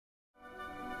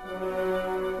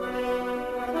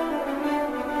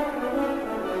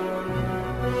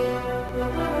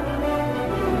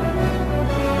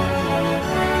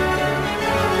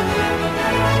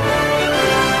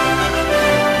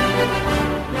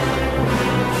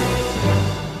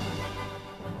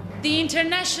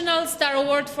International Star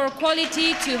Award for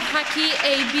Quality to Haki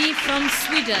Ab from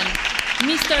Sweden,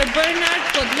 Mr. Bernard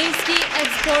Podlinski,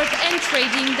 Export and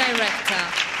Trading Director.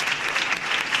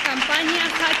 Компания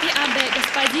Haki Ab,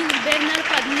 господин Бернард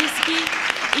Подlinский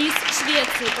из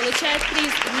Швеции, получает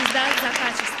приз «Звезда за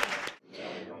качество».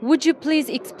 Would you please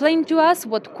explain to us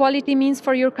what quality means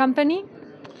for your company?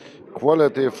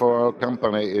 Quality for our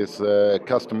company is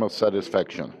customer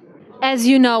satisfaction. As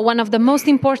you know, one of the most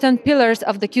important pillars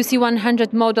of the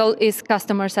QC100 model is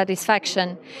customer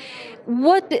satisfaction.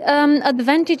 What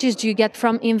advantages do you get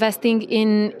from investing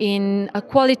in a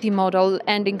quality model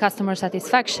and in customer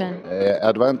satisfaction?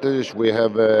 Advantage, we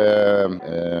have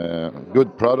a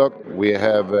good product, we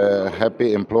have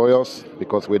happy employers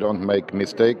because we don't make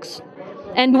mistakes.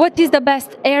 And what is the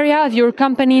best area of your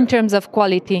company in terms of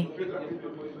quality?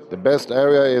 The best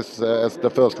area is as the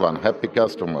first one, happy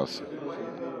customers.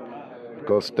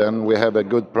 Because then we have a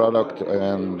good product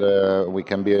and we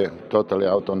can be totally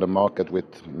out on the market with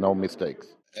no mistakes.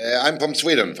 I'm from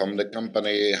Sweden, from the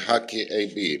company Haki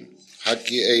Ab.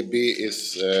 Haki Ab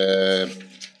is a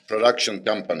production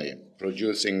company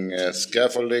producing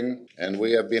scaffolding, and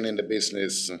we have been in the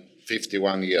business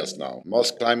 51 years now.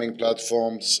 Most climbing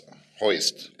platforms,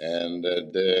 hoist, and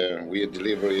we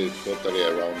deliver it totally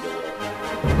around the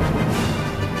world.